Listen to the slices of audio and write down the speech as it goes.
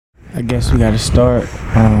I guess we got to start.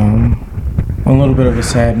 On a little bit of a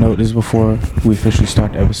sad note, this is before we officially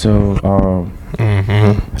start the episode.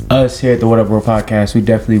 Us here at the What Up Bro podcast, we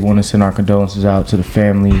definitely want to send our condolences out to the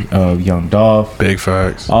family of young Dolph. Big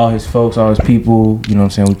facts. All his folks, all his people. You know what I'm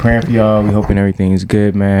saying? We praying for y'all. We hoping everything is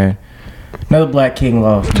good, man. Another black king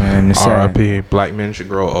lost, man. R.I.P. Black men should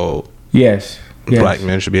grow old. Yes. Black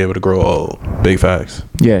men should be able to grow old. Big facts.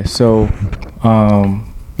 Yeah. So,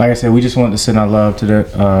 like I said, we just wanted to send our love to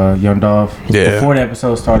the young Dolph. Yeah. Before the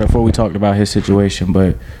episode started, before we talked about his situation,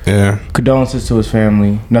 but yeah, condolences to his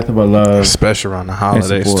family. Nothing but love, especially around the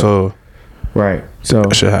holidays too. Right. So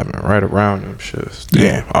that shit happened right around them shits.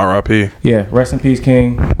 Damn. R.I.P. Yeah. Rest in peace,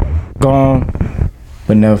 King. Gone,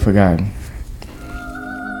 but never forgotten.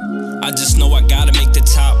 I just know I gotta make the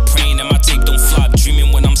top, praying that my tape don't flop.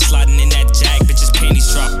 Dreaming when I'm sliding in that jag, bitches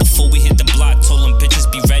panties drop. Before we hit the block, told them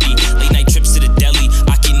bitches be ready. Late night trips to the deli,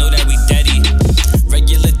 I can know that we deady.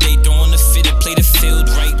 Regular day, throwing the fit and play the field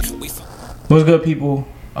right. What's good, people?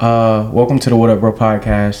 Welcome to the What Up Bro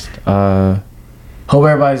podcast. Hope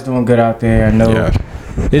everybody's doing good out there. I know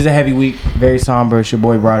this is a heavy week, very somber. It's your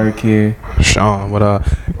boy Broderick here. Sean, what up?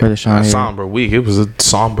 Brother Sean. A somber week. It was a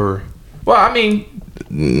somber. Well, I mean,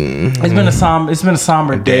 it's been a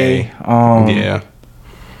somber day. Yeah.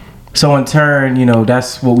 So in turn, you know,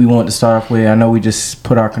 that's what we want to start off with. I know we just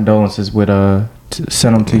put our condolences with to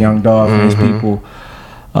send them to young Dolph and his people.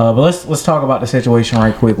 But let's talk about the situation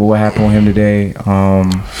right quick with what happened with him today.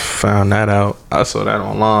 Found that out. I saw that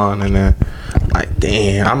online and then like,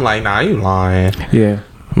 damn. I'm like, nah, you lying. Yeah.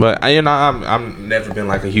 But you know, I'm never been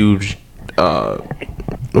like a huge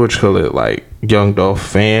like young Dolph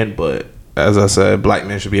fan, but as I said, black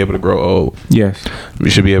men should be able to grow old. Yes. We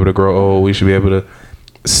should be able to grow old. We should be able to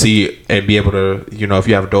see and be able to, you know, if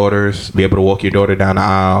you have daughters, be able to walk your daughter down the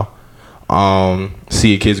aisle.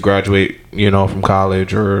 See your kids graduate, you know, from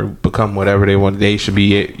college or become whatever they want. You should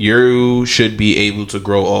be able to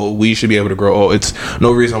grow old. We should be able to grow old. It's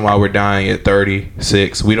no reason why we're dying at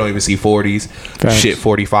 36. We don't even see 40s. Facts. Shit,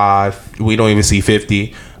 45. We don't even see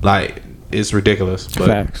 50. Like, it's ridiculous. But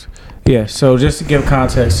facts. Yeah, so just to give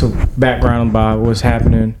context to background about what's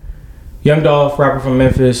happening, young Dolph, rapper from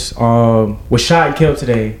Memphis, was shot and killed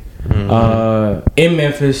today in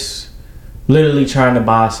Memphis, literally trying to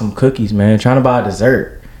buy some cookies, man, trying to buy a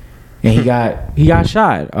dessert, and he got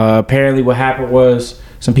shot. Apparently, what happened was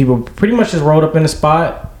some people pretty much just rolled up in the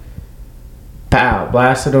spot, pow,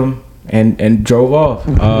 blasted him, and drove off.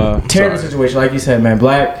 Terrible situation, like you said, man.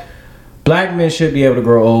 Black men should be able to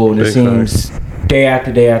grow old. It seems day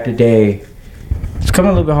after day after day, it's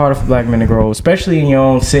coming a little bit harder for black men to grow, especially in your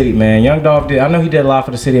own city, man. Young Dolph I know he did a lot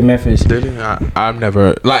for the city of Memphis. Did he? I've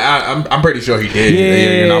never I'm pretty sure he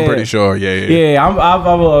did. Yeah, I'm pretty sure. Yeah. I've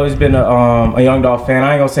always been a Young Dolph fan.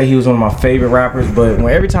 I ain't gonna say he was one of my favorite rappers, but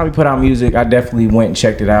every time he put out music, I definitely went and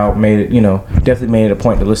checked it out. Definitely made it a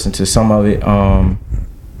point to listen to some of it.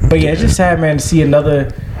 But yeah, it's just sad, man, to see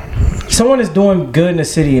someone is doing good in the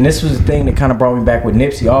city, and this was the thing that kind of brought me back with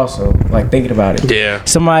Nipsey also, like thinking about it. Yeah.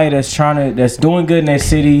 Somebody that's doing good in their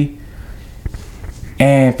city,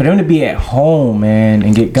 and for them to be at home, man,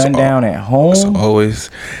 and get gunned down at home. It's always.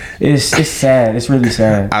 It's sad. It's really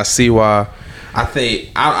sad. I see why. I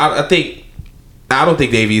don't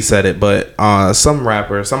think Davey said it, but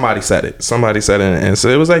somebody said it, and so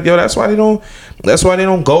it was like, yo, that's why they don't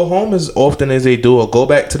go home as often as they do, or go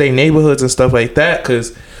back to their neighborhoods and stuff like that.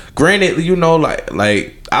 Because granted, you know, like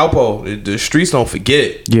Alpo, the streets don't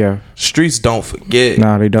forget. Yeah, streets don't forget.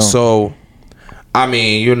 Nah, they don't. So, I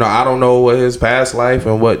mean, you know, I don't know what his past life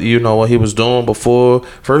and what he was doing before.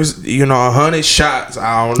 First, you know, 100 shots.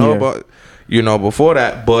 I don't know about, you know, before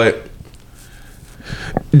that, but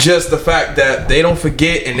just the fact that they don't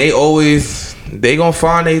forget, and they gonna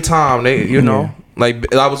find their time. They, you know,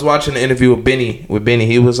 like I was watching the interview with Benny.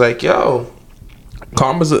 He was like, "Yo,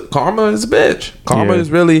 karma is a bitch. Karma is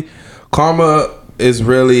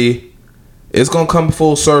really, it's gonna come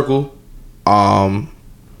full circle.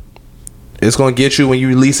 It's gonna get you when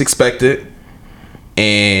you least expect it."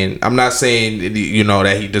 And I'm not saying, you know,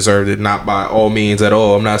 that he deserved it, not by all means at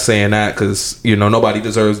all. I'm not saying that, because, you know, nobody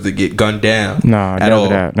deserves to get gunned down. Nah, at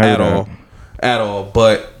all.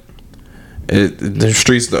 But them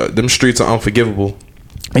streets are unforgivable.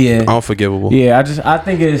 Yeah, unforgivable. Yeah, I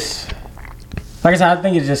think it's, like I said, I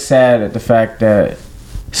think it's just sad at the fact that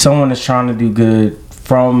someone is trying to do good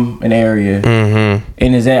from an area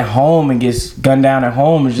and is at home and gets gunned down at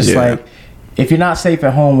home. It's just like, if you're not safe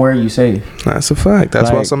at home, where are you safe? That's a fact.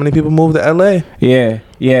 That's why so many people move to LA. Yeah,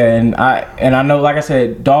 and I know, like I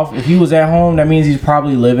said, Dolph, if he was at home, that means he's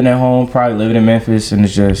probably living at home, probably living in Memphis, and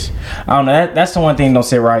it's just, I don't know. That's the one thing that don't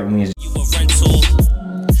sit right with me. You a rental.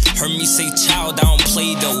 Heard me say child, I don't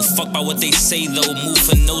play though. Fuck by what they say though. Move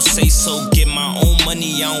for no say so. Get my own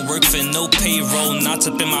money, I don't work for no payroll. Knots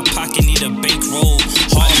up in my pocket, need a bankroll.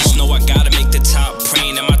 I just know I gotta make the top.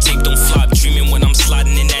 Praying that my tape don't flop. Dreaming when I'm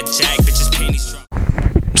sliding in that jack. Bitches panties drop.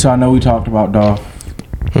 So I know we talked about Dolph.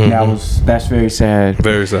 That's very sad.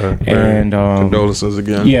 Very sad. And condolences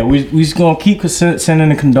again. Yeah, we just gonna keep sending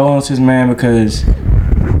the condolences, man, because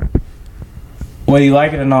whether you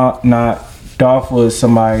like it or not, Dolph was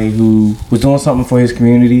somebody who was doing something for his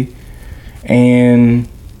community, and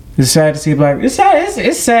it's sad to see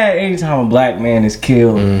it's sad anytime a black man is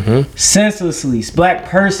killed senselessly. Black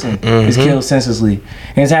person is killed senselessly,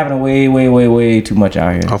 and it's happening way too much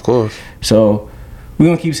out here. Of course. So we're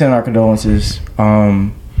gonna keep sending our condolences.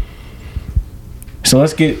 So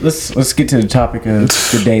let's get to the topic of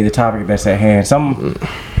the day, the topic that's at hand. Something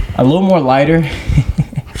a little more lighter,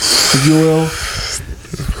 if you will.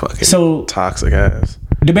 Fucking so toxic ass.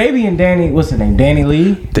 DaBaby and what's her name?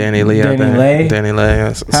 DaniLeigh.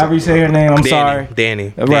 DaniLeigh. However you say her name, I'm sorry.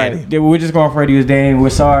 Danny. Right. We're just gonna refer to you as Danny. We're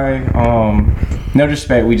sorry. No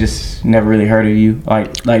disrespect. We just never really heard of you.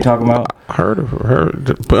 Like talking about. I heard of her.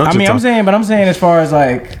 I'm saying as far as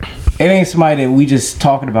like, it ain't somebody that we just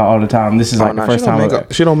talking about all the time. This is like the first time.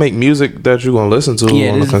 She don't make music that you gonna listen to.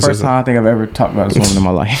 Yeah, this is the first time I think I've ever talked about this woman in my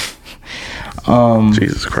life.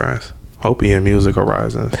 Jesus Christ. Hope he in music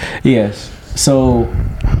horizons. Yes. So,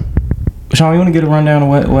 Sean, you want to get a rundown of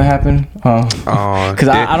what happened? Because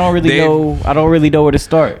I don't really know where to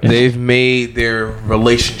start. They've made their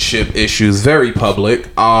relationship issues very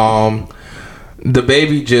public.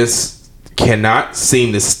 DaBaby just cannot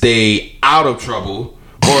seem to stay out of trouble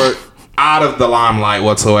or out of the limelight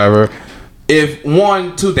whatsoever.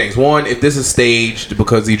 Two things. One, if this is staged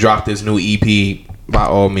because he dropped his new EP, by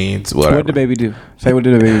all means, whatever. What did DaBaby do? Say what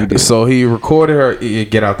did DaBaby do? So he recorded her,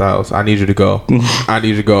 get out the house. I need you to go. I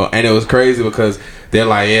need you to go. And it was crazy because they're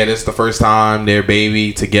like, yeah, this is the first time their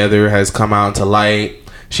baby together has come out into light.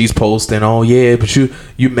 She's posting, oh yeah, but you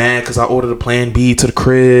mad because I ordered a Plan B to the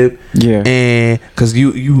crib. Yeah. And because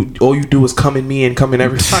you all you do is come in me and come in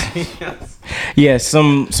everybody. Yeah,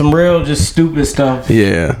 some real just stupid stuff.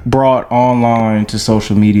 Yeah. Brought online to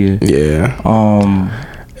social media. Yeah.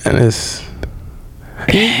 And it's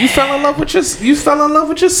you fell in love with your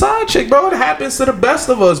side chick, bro. It happens to the best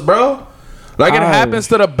of us, bro. Like it happens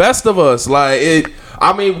to the best of us. Like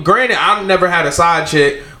I mean, granted, I've never had a side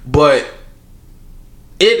chick, but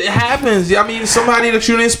it happens. I mean, somebody that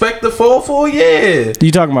you didn't expect to fall for, yeah.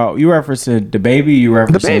 You referencing DaBaby? You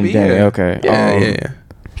referencing Danny? Yeah. Okay. Yeah.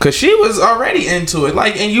 Cause she was already into it.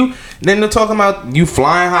 Like, and then they're talking about you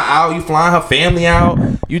flying her out, you flying her family out,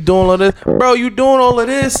 you doing all this, bro. You doing all of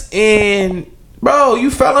this, and bro, you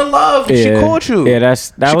fell in love. Yeah. She caught you. Yeah, that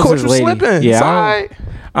she was caught his you lady. Slipping. Yeah,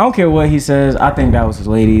 I don't care what he says. I think that was his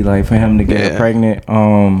lady. Like for him to get her pregnant.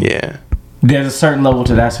 Yeah. There's a certain level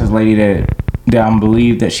to that's his lady that I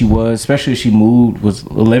believe that she was, especially if she was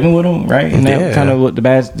living with him, right? And that kind of what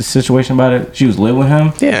the situation about it. She was living with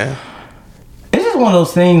him. Yeah. It's just one of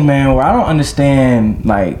those things, man, where I don't understand,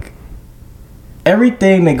 like,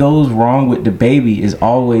 everything that goes wrong with DaBaby is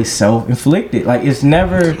always self-inflicted. Like, it's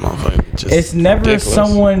never ridiculous.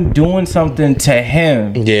 Someone doing something to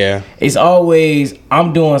him. Yeah. It's always,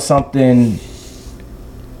 I'm doing something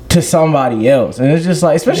to somebody else. And it's just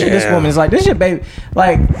like, especially this woman, it's like, this your baby,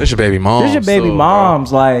 like, this your baby mom. This your baby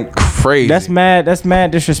mom's, like, crazy. That's mad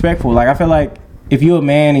disrespectful. Like, I feel like if you're a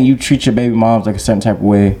man and you treat your baby moms like a certain type of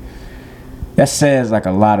way, that says like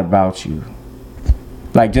a lot about you.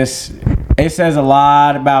 Like, just, it says a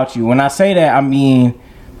lot about you. When I say that, I mean,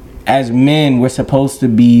 as men, we're supposed to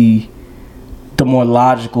be the more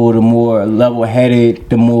logical, the more level-headed,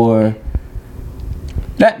 the more...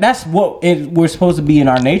 That's what we're supposed to be in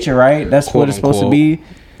our nature, right? That's quote what it's supposed to be.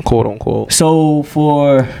 Quote unquote. So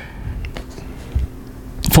for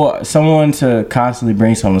someone to constantly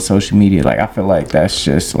bring something to social media, like, I feel like that's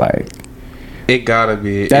just like... It gotta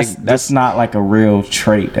be. That's not like a real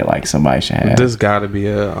trait that like somebody should have. This gotta be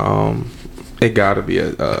a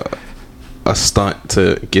stunt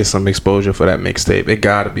to get some exposure for that mixtape. It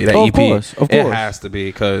gotta be that EP. Of course. It has to be,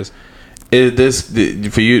 because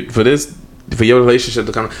for your relationship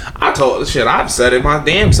to come. I've said it my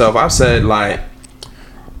damn self. I've said, like,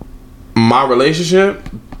 my relationship.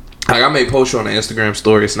 Like, I may post you on the Instagram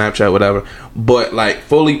story, Snapchat, whatever, but like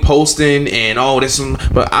fully posting and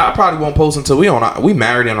but I probably won't post until we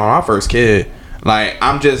married and on our first kid. Like,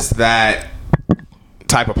 I'm just that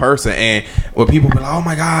type of person. And when people be like, oh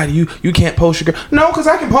my God, you can't post your girl. No, because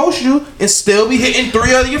I can post you and still be hitting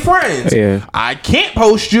 3 other your friends. Yeah. I can't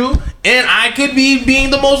post you and I could be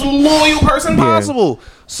being the most loyal person possible.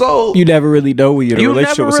 So you never really know when you're in a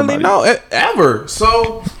relationship with somebody. You never really know ever.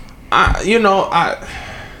 So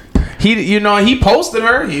he posted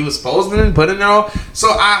her. He was posting and putting it on. So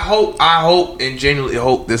I hope and genuinely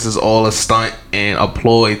hope this is all a stunt and a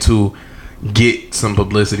ploy to get some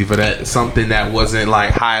publicity for that. Something that wasn't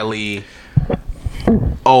like highly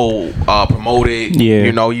promoted.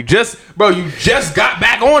 Yeah. You just got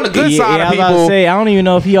back on the good side of people. I was about to say, I don't even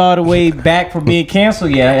know if he all the way back from being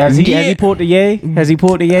canceled yet. Has he pulled the yay? Has he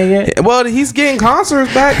pulled the yay yet? Well, he's getting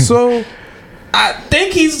concerts back, so I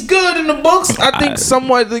think he's good in the books. I think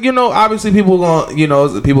somewhat, obviously people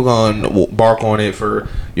gonna bark on it for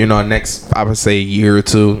next, I would say, year or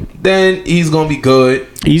two. Then he's gonna be good.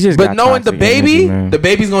 But knowing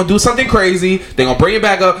DaBaby's gonna do something crazy. They're gonna bring it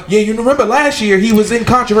back up. Yeah, you remember last year he was in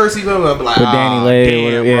controversy. Blah, blah, blah. Like, with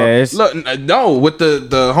DaniLeigh, with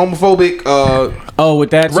the homophobic.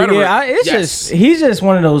 With that rhetoric. He's just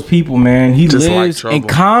one of those people, man. He just lives in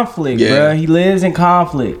conflict, bro. He lives in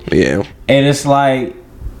conflict. Yeah, and it's like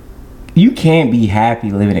you can't be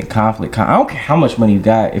happy living in conflict. I don't care how much money you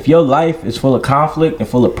got. If your life is full of conflict and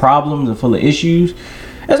full of problems and full of issues,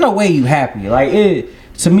 there's no way you happy. Like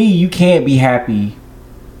to me, you can't be happy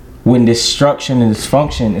when destruction and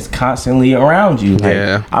dysfunction is constantly around you. Like,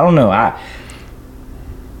 I don't know. I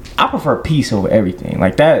prefer peace over everything.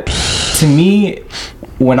 Like that, to me,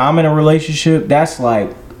 when I'm in a relationship, that's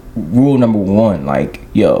like rule number 1. Like,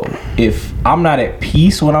 yo, if I'm not at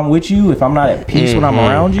peace when I'm with you, if I'm not at peace when I'm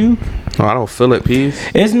around you, I don't feel at peace.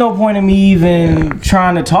 There's no point in me even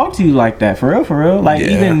trying to talk to you like that, for real. Like,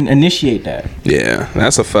 even initiate that. Yeah,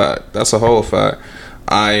 that's a fact. That's a whole fact.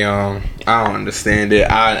 I don't understand it.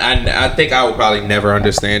 I think I would probably never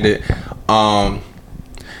understand it.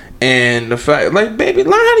 And the fact, like, baby,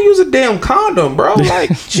 learn how to use a damn condom, bro.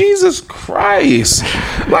 Like, Jesus Christ.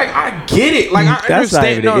 Like, I get it. Like, I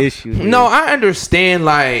understand. Not even the issue, no, I understand.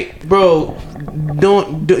 Like, bro,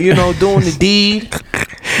 doing the deed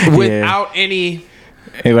without any,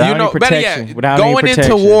 without any protection. Going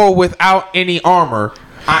into war without any armor.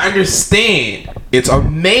 I understand. It's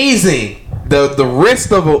amazing. The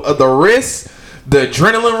risk of the risk. The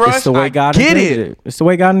adrenaline rush. It's the way God intended it. It's the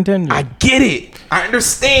way God intended it. I get it. I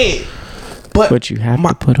understand. But you have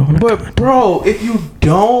to put on. But bro, if you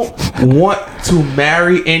don't want to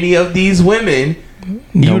marry any of these women,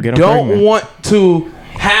 you don't want to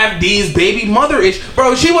have these baby mother-ish.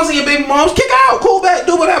 Bro, she wasn't your baby mom. Kick out. Cool back.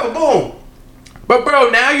 Do whatever. Boom. But bro,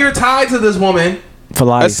 now you're tied to this woman for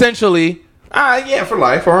life. Essentially. For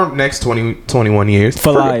life, or next 21 years.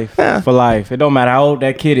 For life. For life. It don't matter how old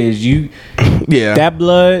that kid is. That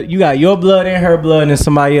blood, you got your blood and her blood and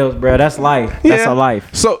somebody else, bro. That's life. That's a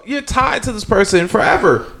life. So you're tied to this person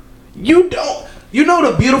forever. You know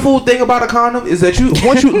the beautiful thing about a condom is that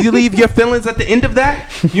once you leave your feelings at the end of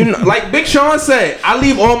that, like Big Sean said, I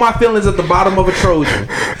leave all my feelings at the bottom of a Trojan.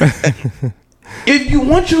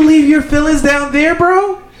 Once you leave your feelings down there,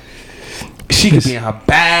 bro, she could be in her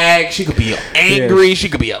bag. She could be angry. Yeah. She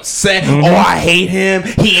could be upset. Mm-hmm. Oh, I hate him.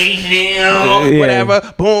 He ain't him.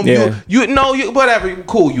 Whatever. Boom. Yeah. Whatever.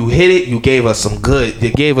 Cool. You hit it. You gave us some good.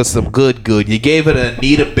 You gave us some good. You gave it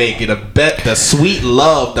Anita Baker. The sweet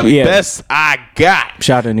love. The best I got.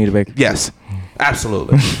 Shout out to Anita Baker. Yes.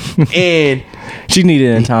 Absolutely. And she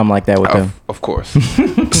needed a time like that with them. Of course.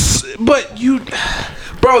 But you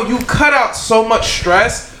cut out so much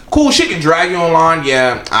stress. Cool, she can drag you online.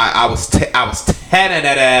 Yeah, I was tatting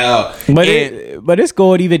that out. But it's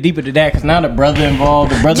going even deeper than that because now the brother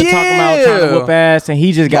involved. The brother talking about trying to whoop ass, and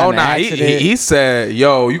he just got in an accident. He said,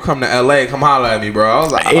 "Yo, you come to LA, come holler at me, bro." I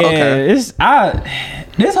was like, "Okay."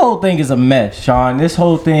 This whole thing is a mess, Sean. This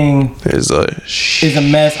whole thing is a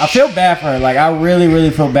mess. I feel bad for her. Like, I really,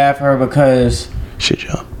 really feel bad for her because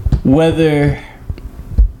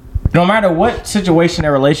no matter what situation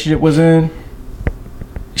their relationship was in,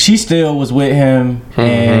 she still was with him,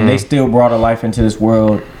 and they still brought her life into this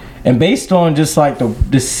world. And based on just like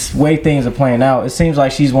this way things are playing out, it seems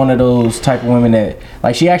like she's one of those type of women that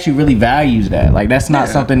like she actually really values that. Like, that's not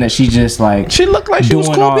something that she just like. She looked like she was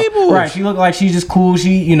cool people, right? She looked like she's just cool.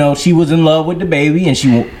 She she was in love with DaBaby, and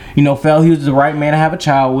she felt he was the right man to have a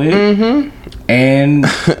child with. And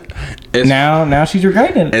now she's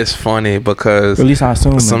regretting it. It's funny because at least I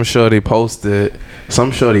assume some shorty posted.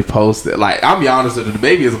 Like, I'll be honest with you,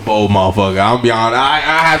 DaBaby is a bold motherfucker. I'll be honest. I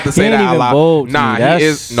have to say that out loud. Bold, he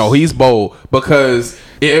is. No, he's bold because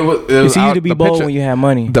it was it's easy to be bold when you have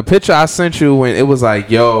money. The picture I sent you when it was like,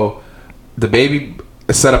 yo, DaBaby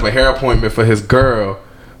set up a hair appointment for his girl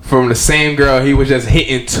from the same girl he was just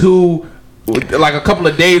hitting like a couple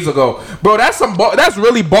of days ago. Bro, that's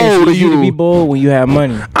really bold of you. It's easy to be bold when you have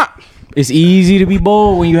money. It's easy to be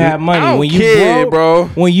bold when you have money. When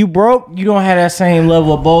you broke, you don't have that same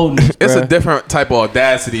level of boldness. It's a different type of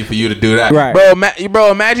audacity for you to do that, right?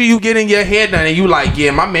 Bro, imagine you getting your hair done and you like,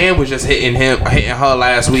 yeah, my man was just hitting her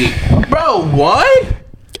last week, bro. What?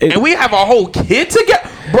 And we have a whole kid together,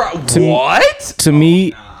 bro. To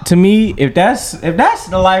me, if that's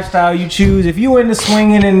the lifestyle you choose, if you into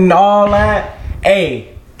swinging and all that, hey.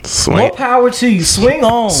 More power to you. Swing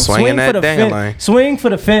on. Swing for the swing for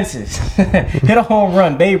the fences. Hit a home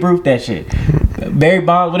run. Babe Ruth that shit. Barry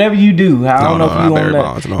Bonds, whatever you do. I don't know if you on that.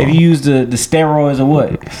 Bonds, no. If you use the steroids or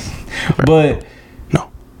what. But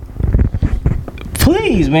no.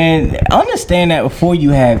 Please, man, understand that before you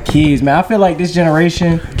have kids, man. I feel like this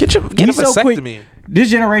generation get a vasectomy. This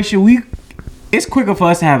generation it's quicker for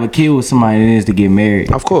us to have a kid with somebody than it is to get married.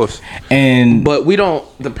 Of course. But we don't.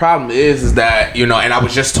 The problem is that, and I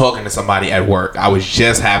was just talking to somebody at work. I was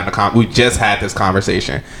just having we just had this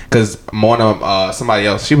conversation because somebody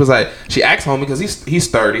else. She was like, she asked homie because he's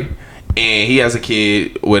 30 and he has a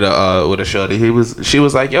kid with a shorty. She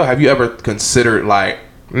was like, yo, have you ever considered like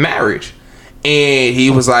marriage? And he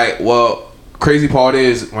was like, well, crazy part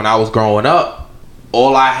is when I was growing up,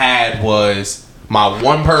 all I had was my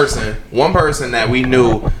one person that we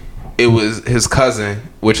knew. It was his cousin,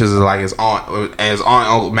 which is like his aunt and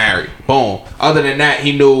uncle married. Boom. Other than that,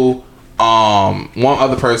 he knew one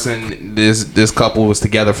other person. This couple was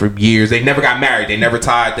together for years. They never got married. They never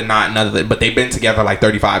tied the knot. None of it. But they've been together like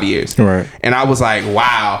 35 years. Right. And I was like,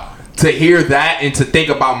 wow. To hear that and to think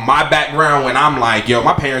about my background when I'm like, yo,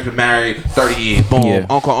 my parents been married 30 years. Boom. Yeah.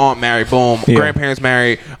 Uncle, aunt married. Boom. Yeah. Grandparents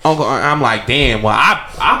married. Uncle, aunt. I'm like, damn. Well,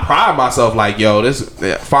 I pride myself like, yo, this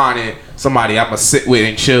finding somebody I'm gonna sit with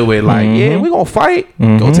and chill with. Like, yeah, we gonna fight.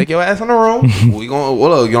 Gonna take your ass in the room. We gonna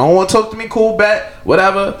look. You don't want to talk to me? Cool, bet.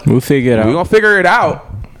 Whatever. We'll figure it out. We gonna figure it out.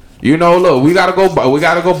 Look, we gotta go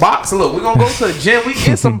box. Look, we gonna go to the gym. We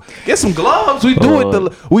get some gloves. We do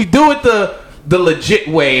it the legit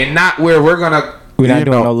way and not where we're gonna. We're not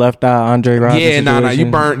doing no left eye Andre Rogers. Yeah, no. You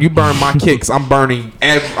burn my kicks. I'm burning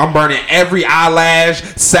every eyelash,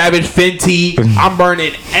 Savage Fenty. I'm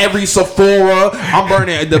burning every Sephora. I'm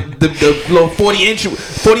burning the little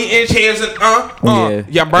 40-inch hairs and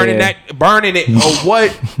Yeah, I'm burning it. Oh,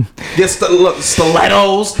 what? Your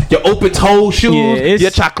stilettos, your open toe shoes,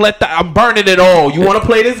 your chocolate. I'm burning it all. You want to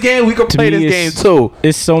play this game? We can play this game too.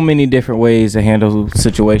 It's so many different ways to handle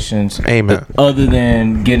situations. Amen. Other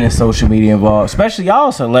than getting social media involved, especially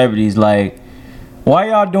y'all celebrities. Like, why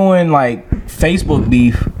y'all doing like Facebook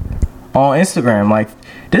beef on Instagram? Like,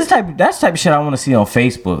 that's the type of shit I want to see on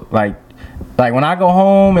Facebook. Like when I go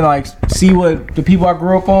home and like see what the people I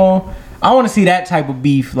grew up on, I want to see that type of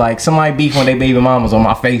beef. Like somebody beef on their baby mamas on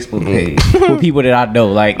my Facebook page with people that I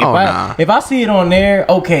know. Like if I see it on there,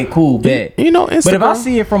 okay, cool, bet. Instagram. But if I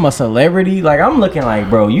see it from a celebrity, like I'm looking like,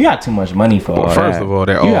 bro, you got too much money for all that. First of all,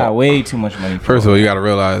 you got way too much money. First of all, you got to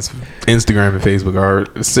realize Instagram and Facebook are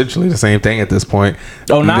essentially the same thing at this point.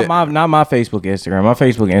 Oh, not my Facebook, Instagram. My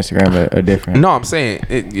Facebook, and Instagram are different. No, I'm saying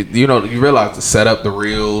you realize the setup, the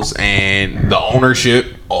reels, and the ownership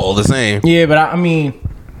all the same. Yeah, but I'm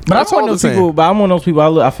one of those people. But I'm one of those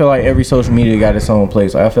people. I feel like every social media got its own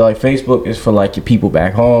place. Like, I feel like Facebook is for like your people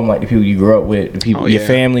back home, like the people you grew up with, the people, your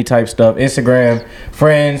family type stuff. Instagram,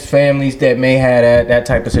 friends, families that may have that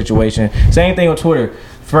type of situation. Same thing with Twitter.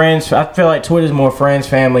 Friends. I feel like Twitter's more friends,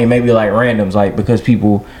 family, maybe like randoms, like because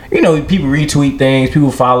people, people retweet things, people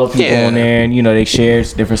follow people on there, and they share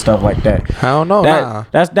different stuff like that. I don't know.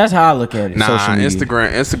 That's how I look at it. Nah, social media.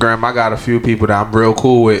 Instagram. I got a few people that I'm real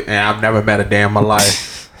cool with, and I've never met a day in my life.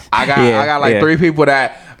 I got like 3 people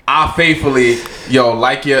that I faithfully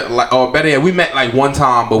like you, or better yet, we met like one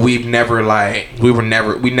time, but we never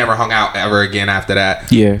hung out ever again after that.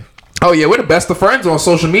 Yeah. Oh yeah, we're the best of friends on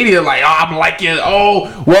social media. Like, I'm like you.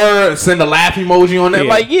 Oh, word. Send a laugh emoji on there.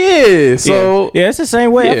 Like, yeah. So it's the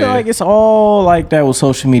same way. I feel like it's all like that with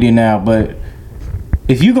social media now. But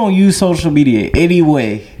if you gonna use social media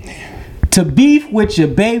anyway to beef with your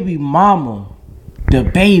baby mama,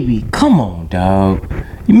 DaBaby, come on, dog.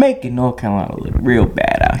 You making North Carolina look real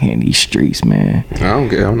bad out here in these streets, man. I don't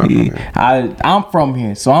care. I'm not from here. I'm from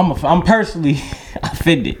here, so I'm personally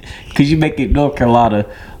offended because you making North Carolina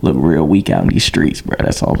look real weak out in these streets, bro.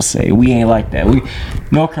 That's all I'm saying. We ain't like that.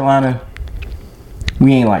 North Carolina,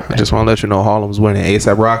 we ain't like that. I just want to let you know Harlem's winning.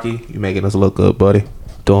 A$AP Rocky, you making us look good, buddy.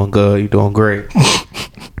 Doing good. You doing great.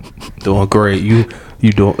 Doing great. You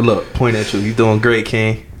doing. Look, point at you. You doing great,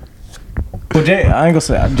 King. Well, I ain't gonna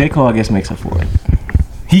say J. Cole, I guess, makes up for it.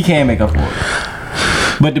 He can make up for it.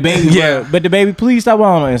 But DaBaby, please stop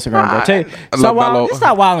wilding on Instagram, bro.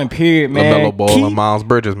 Stop wilding, period, man. LaMelo Ball and Miles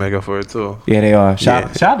Bridges make up for it too. Yeah, they are.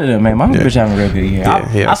 Shout out to them, man. Miles Bridges having a real good year.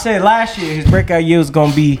 I said last year his breakout year was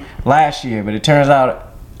gonna be last year, but it turns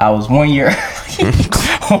out I was 1 year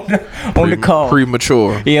on the call.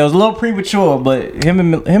 Premature. Yeah, it was a little premature, but him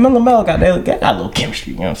and LaMelo got a little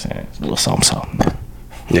chemistry. You know what I'm saying? It's a little something.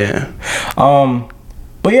 Yeah.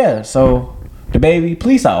 But yeah, so DaBaby,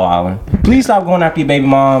 please stop wilding. Please stop going after your baby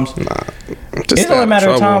moms. It's only a matter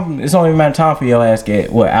of time. It's only a matter of time for your ass get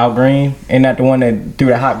Al Green. Ain't that the one that threw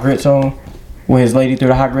the hot grits on? Where his lady threw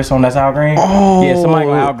the hot grits on? That's Al Green. Oh, yeah, somebody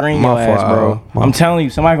go Al Green your ass, bro. I'm telling you,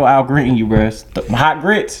 somebody go Al Green you, bro. Hot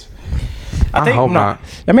grits. I hope not.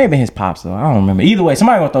 That may have been his pops though. I don't remember. Either way,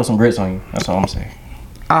 somebody gonna throw some grits on you. That's all I'm saying.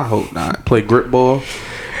 I hope not. Play grip ball.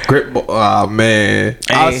 Oh man,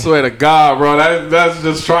 hey. I swear to God, bro, that's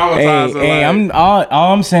just traumatizing. Hey,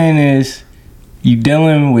 all I'm saying is, you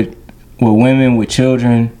dealing with women with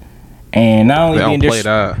children, and not only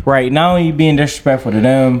not only being disrespectful to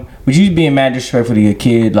them, but you being mad disrespectful to your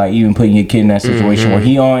kid, like even putting your kid in that situation where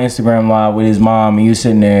he on Instagram Live with his mom, and you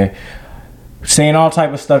sitting there saying all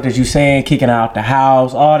type of stuff that you saying, kicking out the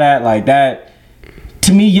house, all that, like that.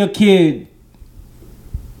 To me, your kid,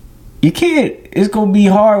 it's gonna be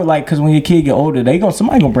hard, like, cause when your kid get older,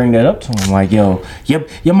 somebody gonna bring that up to him, like, yo,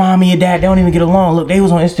 your mom and your dad, they don't even get along. Look, they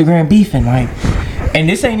was on Instagram beefing, like, and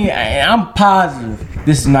this ain't even, I'm positive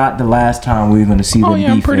this is not the last time we're gonna see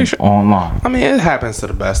them beefing online. I mean, it happens to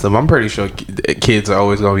the best of them. I'm pretty sure kids are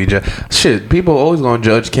always gonna be judged. Shit, people are always gonna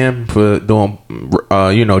judge Kim for doing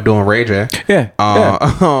Ray J. Yeah.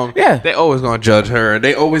 They always gonna judge her.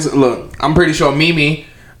 They always look. I'm pretty sure Mimi.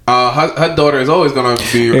 Her daughter is always gonna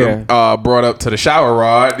be brought up to the shower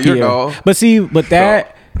rod, you know. But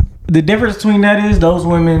the difference between that is those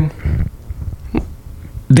women,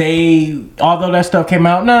 although that stuff came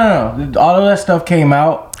out, although that stuff came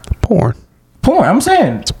out, porn. I'm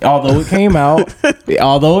saying, although it came out,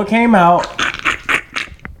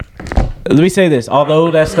 let me say this,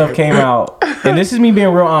 although that stuff came out, and this is me being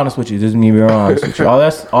real honest with you,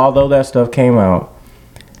 although that stuff came out,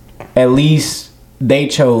 at least they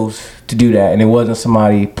chose to do that, and it wasn't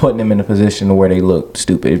somebody putting them in a position where they look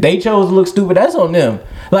stupid. If they chose to look stupid, that's on them.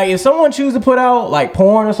 Like, if someone chooses to put out like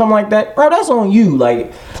porn or something like that, bro, that's on you.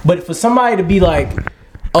 Like, but for somebody to be like,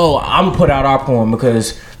 oh, I'm gonna put out our porn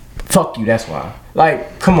because fuck you, that's why.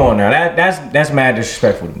 Like, come on now, that's mad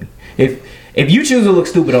disrespectful to me. If you choose to look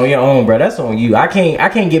stupid on your own, bro, that's on you. I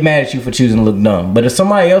can't get mad at you for choosing to look dumb. But if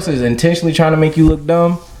somebody else is intentionally trying to make you look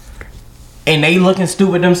dumb, and they looking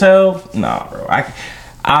stupid themselves, nah, bro.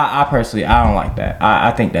 I personally, I don't like that. I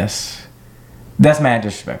think that's mad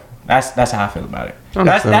disrespectful. That's how I feel about it.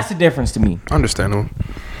 That's the difference to me. Understandable.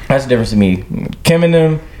 That's the difference to me. Kim and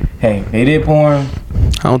them, hey, they did porn.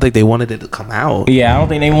 I don't think they wanted it to come out. Yeah, I don't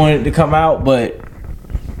think they wanted it to come out, but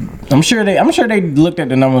I'm sure they looked at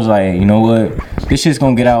the numbers like, hey, you know what, this shit's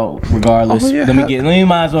gonna get out regardless. Let me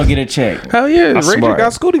might as well get a check. Hell yeah, Ray J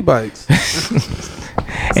got scooty bikes.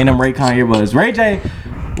 And them Raycon earbuds.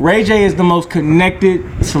 Ray J is the most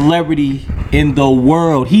connected celebrity in the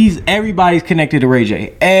world. Everybody's connected to Ray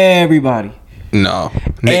J. Everybody. No.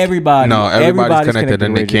 Everybody's connected to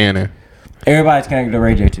Nick Cannon. Everybody's connected to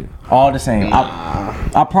Ray J too. All the same.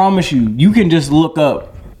 I promise you can just look up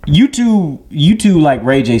YouTube like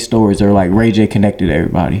Ray J stories or like Ray J connected to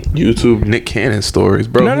everybody. YouTube Nick Cannon stories,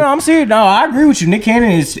 bro. No, I'm serious. No, I agree with you. Nick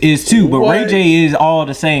Cannon is too, but what? Ray J is all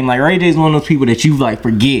the same. Like, Ray J is one of those people that you like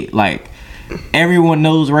forget. Like, everyone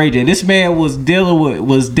knows Ray J. This man was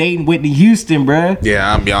dating Whitney Houston, bruh.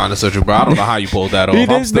 Yeah, I'm be honest with you, bro. I don't know how you pulled that off.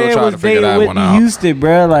 I'm still trying to figure that one out. Whitney Houston,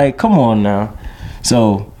 bruh. Like, come on now.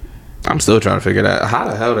 So I'm still trying to figure that. How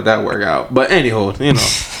the hell did that work out? But anyhow, you know.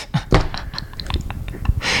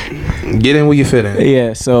 Get in where you fit in.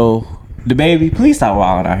 Yeah, so DaBaby, please stop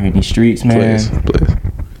wilding out here in these streets, man. Please.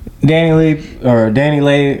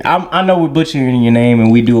 DaNiLeigh. I know we're butchering your name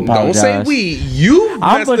and we do apologize. Don't say we. You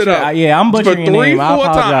messed it up. Yeah, I'm butchering your name. I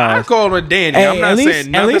apologize. I call him Danny. Hey, I'm not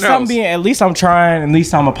saying nothing else. At least I'm trying. At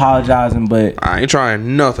least I'm apologizing. But I ain't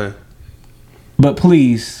trying nothing. But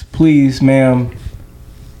please, ma'am.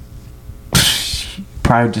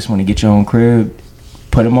 Probably just want to get your own crib.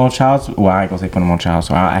 Put him on child support. Well, I ain't gonna say put him on child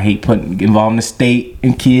support. I hate involving the state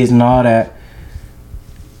and kids and all that.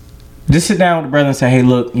 Just sit down with the brother and say, hey,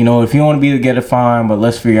 look, you know, if you want to be together, fine, but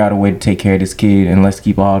let's figure out a way to take care of this kid and let's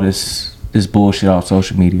keep all this bullshit off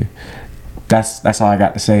social media. That's all I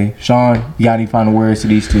got to say. Sean, you got any final words to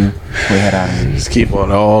these two? We head out of here. Just keep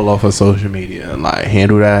all off of social media and like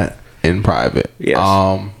handle that in private. Yes.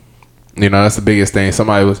 You know, that's the biggest thing.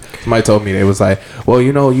 Somebody told me, they was like, well,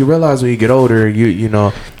 you know, you realize when you get older, you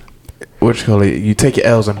know, what you call it, you take your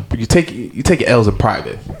L's and you take your L's in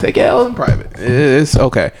private. Take your L's in private. It's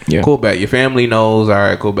okay. Yeah. Cool bet. Your family knows. All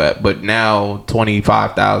right, cool bet. But now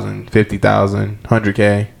 25,000, 50,000,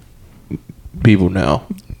 100K, people know.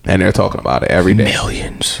 And they're talking about it every day.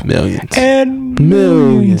 Millions. And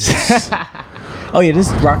millions. Oh yeah,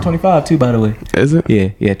 this is Rock 25 too, by the way. Is it?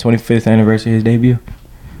 Yeah, 25th anniversary of his debut.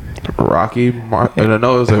 Rocky, it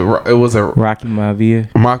was a Rocky Maivia.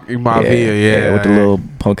 Rocky Maivia, yeah, with the little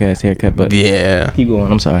punk ass haircut. But yeah, keep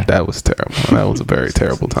going. I'm sorry. That was terrible. That was a very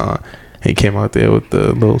terrible time. He came out there with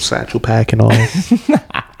the little satchel pack and all.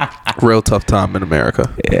 Real tough time in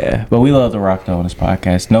America. Yeah, but we love the Rock though on this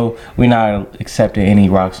podcast. No, we're not accepting any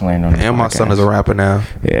Rock slander on this podcast. And my son is a rapper now.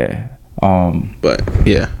 Yeah. But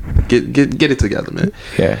yeah, get it together, man.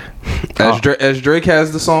 Yeah. As Drake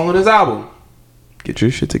has the song on his album. Get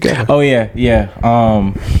your shit together. Oh yeah.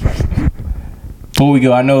 Before we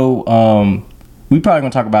go, I know we probably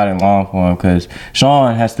gonna talk about it in long form because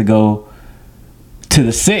Sean has to go to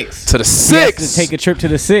the 6. To the 6. He has to take a trip to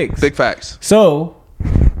the 6. Big facts. So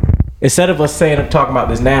instead of us talking about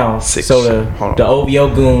this now, 6. so the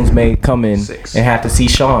OVO goons may come in 6. and have to see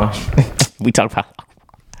Sean. We talk about.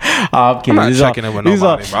 I'm kidding. I'm not checking in with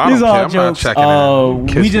nobody, bro. These are jokes.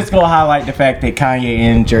 We just gonna highlight the fact that Kanye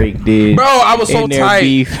and Drake did. Bro, I was so tight.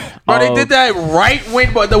 Beef. Bro, they did that right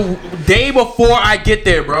when, but the day before I get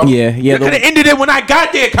there, bro. Yeah. You could have ended it when I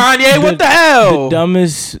got there, Kanye. What the hell?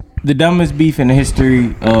 The dumbest beef in the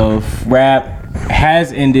history of rap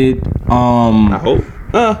has ended. I hope.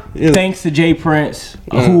 Thanks to Jay Prince,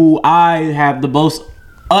 who I have the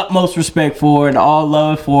utmost respect for and all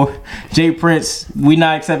love for. Jay Prince, we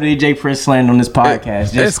not accepting any Jay Prince slander on this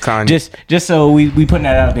podcast. It's Kanye. Just so we putting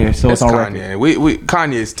that out there, so it's on Kanye. record.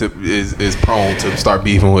 Kanye is prone to start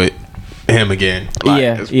beefing with him again.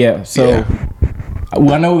 Like, yeah. So I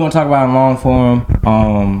know we're gonna talk about it in long form.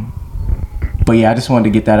 But yeah, I just wanted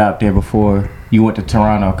to get that out there before you went to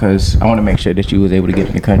Toronto because I want to make sure that you was able to get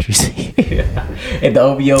in the country. And the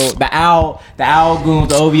OVO, the owl goons,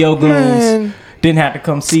 the OVO goons. Didn't have to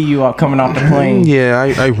come see you coming off the plane. Yeah,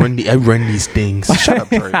 I run these things. Shut up,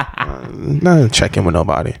 Drake. Not checking with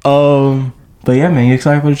nobody. But yeah, man, you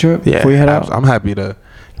excited for the trip? Yeah, before you head out? I'm happy to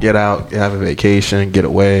get out, have a vacation, get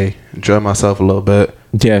away, enjoy myself a little bit.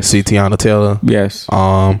 Yes. See Tiana Taylor. Yes.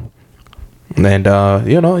 And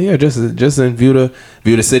just in view the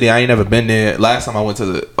city. I ain't never been there. Last time I went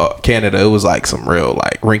to Canada, it was like some real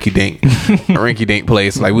like rinky dink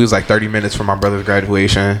place. Like we was like 30 minutes from my brother's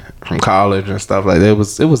graduation from college and stuff. Like it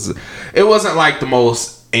wasn't like the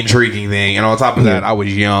most intriguing thing. And on top of that, I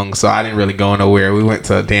was young, so I didn't really go nowhere. We went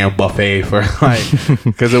to a damn buffet for like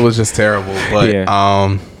because it was just terrible.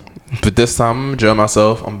 But but this time I'm enjoying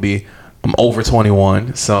myself. I'm over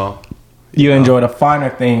 21, so. You enjoy the finer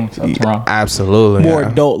things of Toronto. Absolutely. More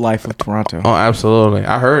adult life of Toronto. Oh, absolutely.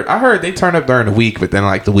 I heard they turn up during the week, but then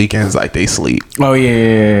like the weekends, like they sleep. Oh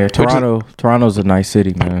yeah. Toronto's a nice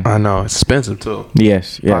city, man. I know it's expensive too.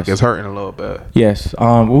 Yes. Like it's hurting a little bit. Yes.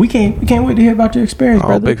 We can't wait to hear about your experience,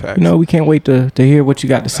 brother. Big facts. You know, we can't wait to hear what you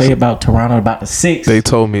got to say about Toronto, about the 6. They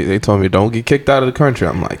told me don't get kicked out of the country.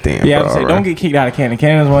 I'm like, damn. Yeah, bro, I say don't get kicked out of Canada.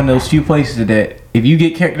 Canada's one of those few places that if you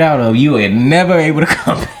get kicked out of, you are never able to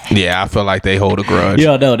come back. Yeah, I feel like they hold a grudge.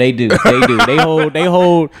 Yeah, no, they do. They hold.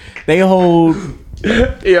 Yeah,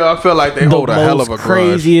 I feel like they hold a hell of a grudge.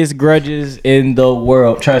 Craziest grudges in the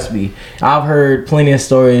world. Trust me, I've heard plenty of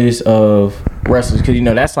stories of wrestlers because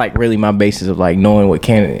that's like really my basis of like knowing what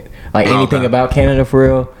Canada, like anything about Canada for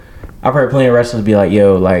real. I've heard plenty of wrestlers be like,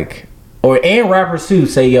 yo, like, and rappers too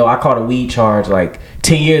say, yo, I caught a weed charge like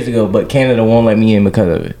 10 years ago, but Canada won't let me in because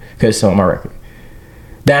of it, because it's on my record.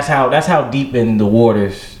 That's how deep in the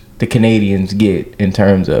waters the Canadians get in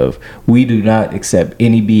terms of we do not accept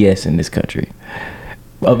any BS in this country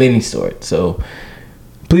of any sort. So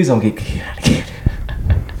please don't get kicked out of Canada.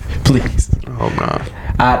 Please. Oh no.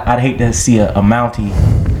 I'd hate to see a Mountie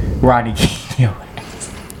Rodney King.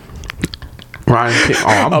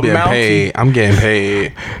 I'm getting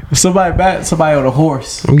paid. Somebody on a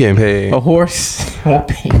horse. I'm getting paid. A horse.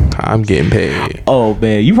 I'm getting paid. Oh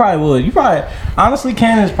man, you probably would. Honestly,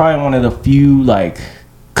 Canada's probably one of the few like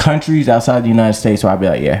countries outside the United States where I'd be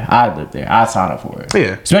like, yeah, I'd live there. I'd sign up for it.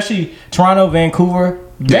 Yeah. Especially Toronto, Vancouver.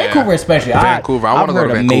 Yeah. Vancouver especially. Vancouver. I want to go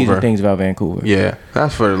to Vancouver. Amazing things about Vancouver. Yeah.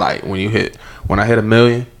 That's for like when I hit $1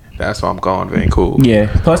 million. That's why I'm going to Vancouver.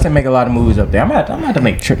 Yeah. Plus, they make a lot of movies up there. I'm gonna have to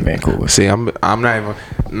make a trip to Vancouver. See, I'm not even.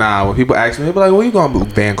 Nah, when people ask me, they be like, "Where you going?"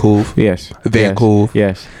 Vancouver. Yes. Vancouver.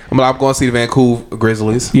 Yes. I'm going to see the Vancouver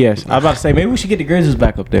Grizzlies. Yes. I was about to say maybe we should get the Grizzlies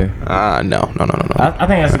back up there. No. I think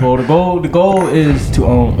that's the goal. The goal is to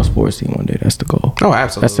own a sports team one day. That's the goal. Oh,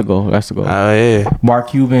 absolutely. That's the goal. Oh yeah. Mark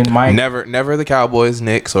Cuban, Mike. Never the Cowboys,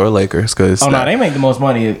 Knicks, or Lakers. Cause no, they make the most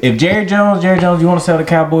money. If Jerry Jones, you want to sell the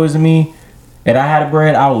Cowboys to me, and I had a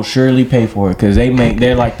bread, I will surely pay for it because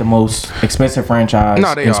they're like the most expensive franchise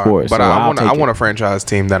in sports. But so I want a franchise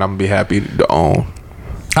team that I'm gonna be happy to own.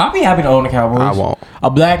 I'll be happy to own the Cowboys. I won't. A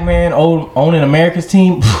black man owning America's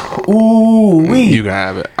team. Ooh wee. You can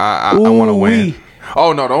have it. I want to win.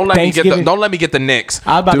 Oh no! Don't let me get the Knicks.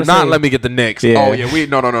 Do not let me get the Knicks. Yeah. Oh yeah,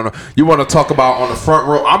 no. You want to talk about on the front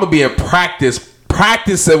row? I'm gonna be in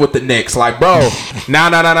practicing with the Knicks. Like, bro,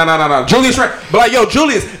 no. Julius, but like, yo,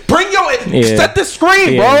 Julius, set the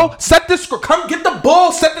screen, bro. Set the screen. Come get the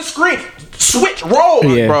ball. Set the screen. Switch, roll,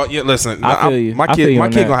 bro. Yeah, listen, my kid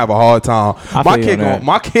gonna have a hard time. My kid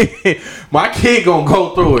gonna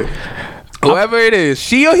go through it. Whoever it is,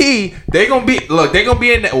 she or he, they gonna be in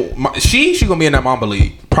that. She gonna be in that Mamba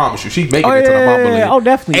League. Promise you, she's making it to the Mamba League. Oh,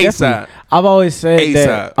 definitely. I've always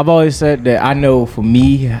said that. I know for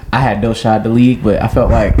me, I had no shot at the league, but I felt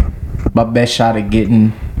like my best shot at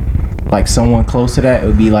getting like someone close to that, it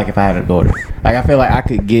would be like if I had a daughter. Like I feel like I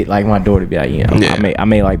could get like my daughter to be like, I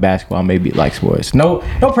may like basketball, I may be like sports. No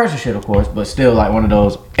pressure shit, of course, but still like one of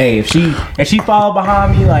those. Hey, if she followed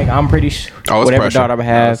behind me, like I'm pretty sure whatever pressure. Daughter I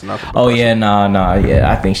have. No,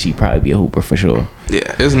 I think she'd probably be a hooper for sure.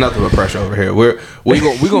 Yeah, there's nothing but pressure over here. We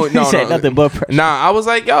going no, said nothing but pressure. Nah, I was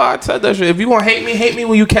like, yo, I said that shit. If you gonna hate me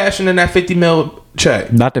when you cashing in that 50 mil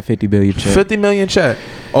check. Not the 50 billion check. 50 million check.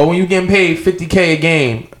 Or when you getting paid $50K a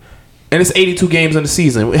game. And it's 82 games in the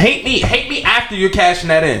season. Hate me after you're cashing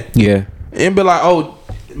that in. Yeah. And be like,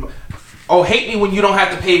 hate me when you don't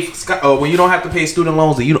have to pay student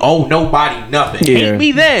loans and you don't owe nobody nothing. Yeah. Hate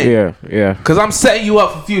me then. Yeah. Because I'm setting you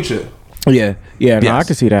up for future. Yeah. No, I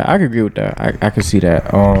can see that. I can agree with that. I can see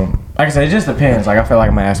that. Like I said, it just depends. Like I feel like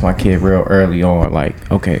I'm gonna ask my kid real early on.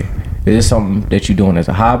 Like, okay, is this something that you're doing as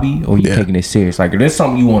a hobby or you taking it serious? Like, if this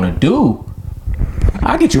something you want to do,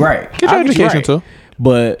 I'll get you right. Get your education too.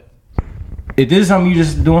 But if this is something you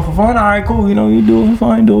just doing for fun, all right, cool. You know, you do it for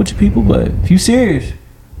fun, do it with your people. But if you serious,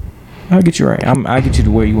 I'll get you right. I'll get you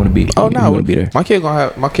to where you want to be. Oh no, want to be there. My kid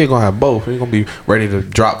gonna have both. He's gonna be ready to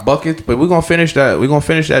drop buckets, but we're gonna finish that. We're gonna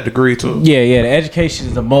finish that degree too. Yeah. The education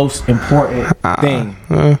is the most important thing.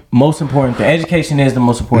 Most important thing. Education is the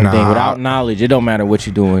most important thing. Without knowledge, it don't matter what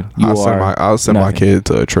you're doing. I'll send my kid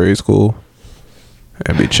to a trade school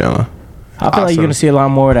and be chilling. I feel like you're gonna see a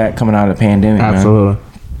lot more of that coming out of the pandemic. Absolutely.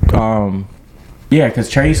 Man. Yeah, because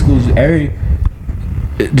trade schools, the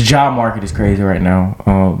job market is crazy right now.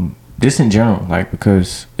 Just in general, like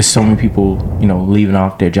because there's so many people, leaving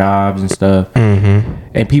off their jobs and stuff,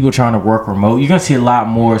 and people trying to work remote. You're gonna see a lot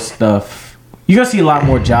more stuff. You're gonna see a lot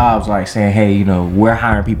more jobs like saying, "Hey, we're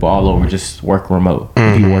hiring people all over, just work remote,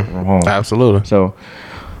 people working from home." Absolutely. So,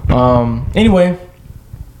 anyway.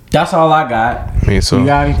 That's all I got. Me too. You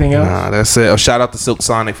got anything else? Nah, that's it. Shout out to Silk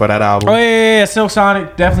Sonic for that album. Oh yeah, Silk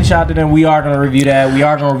Sonic. Definitely shout out to them. We are gonna review that. We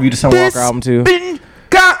are gonna review the Summer Walker album too.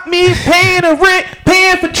 Got me paying the rent,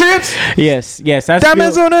 paying for trips. Yes. That's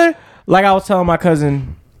diamonds on her. Like I was telling my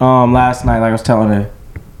cousin last night. Like I was telling her,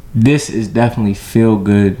 this is definitely feel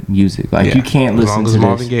good music. Like you can't listen to this.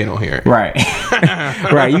 Marvin Gaye don't hear it. Right.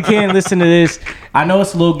 Right. You can't listen to this. I know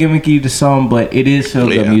it's a little gimmicky to some, but it is feel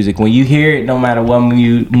good music. When you hear it, no matter what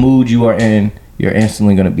mood you are in, you're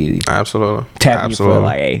instantly gonna be absolutely tapping your foot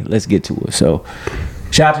like, hey, let's get to it. So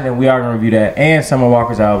shout out to them. We are gonna review that and Summer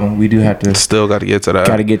Walker's album. We do have to still got to get to that.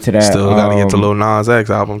 Still got to get to Lil Nas X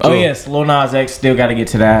album too. Oh yes, Lil Nas X. Still got to get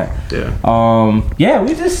to that. Yeah.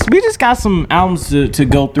 We just got some albums to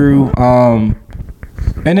go through.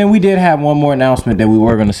 And then we did have one more announcement that we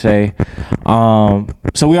were gonna say.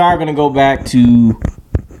 So we are gonna go back to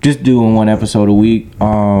just doing one episode a week.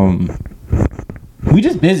 We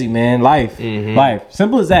just busy, man. Life.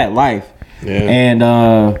 Simple as that. Life. Yeah. And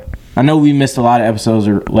I know we missed a lot of episodes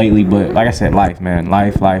lately, but like I said, life, man.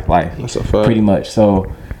 Life. That's a fact. Pretty much.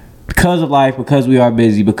 So because of life, because we are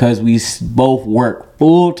busy, because we both work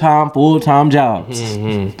full-time jobs.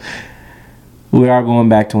 We are going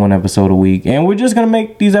back to one episode a week, and we're just gonna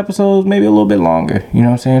make these episodes maybe a little bit longer. You know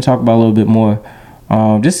what I'm saying? Talk about a little bit more.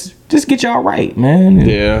 Just get y'all right, man.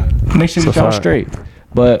 Yeah. Make sure we get y'all straight.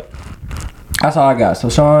 But that's all I got. So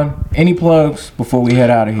Sean, any plugs before we head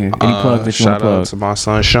out of here? Any plugs that you want to plug? Shout out to my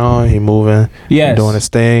son Sean. He moving. Yes. Doing his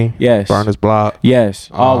thing. Yes. Burn his block. Yes.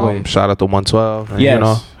 Always. Shout out to 112. And,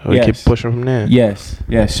 yes. we keep pushing from there. Yes.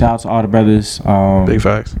 Shout out to all the brothers. Big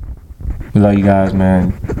facts. We love you guys,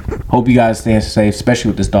 man. Hope you guys staying safe, especially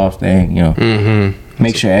with this Dolph thing. You know,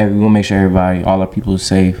 make sure everybody, all our people, is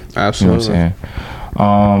safe. Absolutely. You know what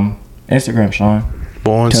I'm saying? Instagram, Sean.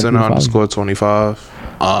 Born Center _25.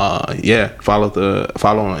 Yeah, follow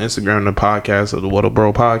on Instagram the podcast of the What Up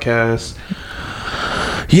Bro podcast.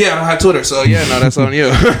 Yeah, I don't have Twitter, so yeah, no, that's on you.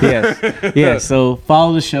 yes. So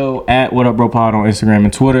follow the show at What Up Bro Pod on Instagram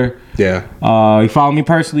and Twitter. Yeah. You follow me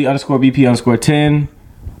personally _BP_10.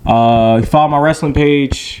 You follow my wrestling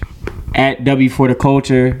page at W for the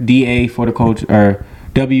Culture, DA for the Culture, or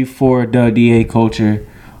W for the DA Culture.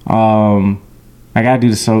 I gotta do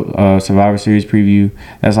the Survivor Series preview.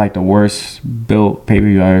 That's like the worst built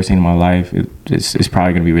pay-per-view I've ever seen in my life. It's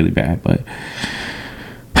probably gonna be really bad, but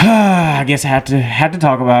I guess I had to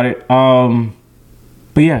talk about it.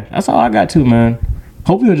 But yeah, that's all I got too, man.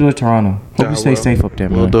 Hope you enjoy Toronto. Hope you stay safe up there,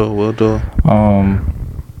 man. We'll do. And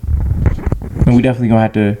we definitely gonna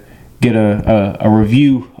have to get a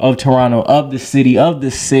review of Toronto, of the city, of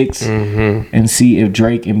the six, and see if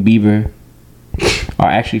Drake and Bieber are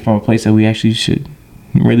actually from a place that we actually should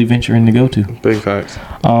really venture in to go to. Big facts.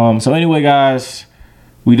 So anyway, guys,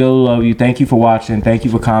 we do love you. Thank you for watching. Thank you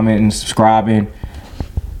for commenting, subscribing,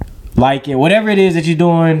 liking, whatever it is that you're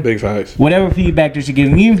doing. Big facts. Whatever feedback that you're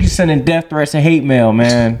giving, even if you're sending death threats and hate mail,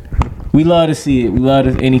 man, we love to see it. We love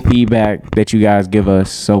any feedback that you guys give us.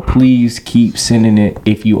 So please keep sending it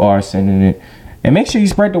if you are sending it, and make sure you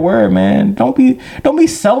spread the word, man. Don't be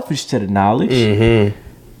selfish to the knowledge.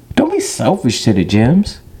 Don't be selfish to the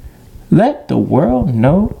gems. Let the world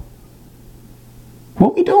know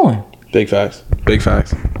what we doing. Big facts. Big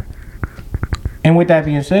facts. And with that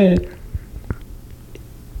being said,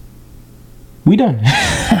 we done.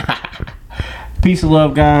 Peace and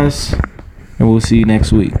love, guys, and we'll see you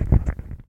next week.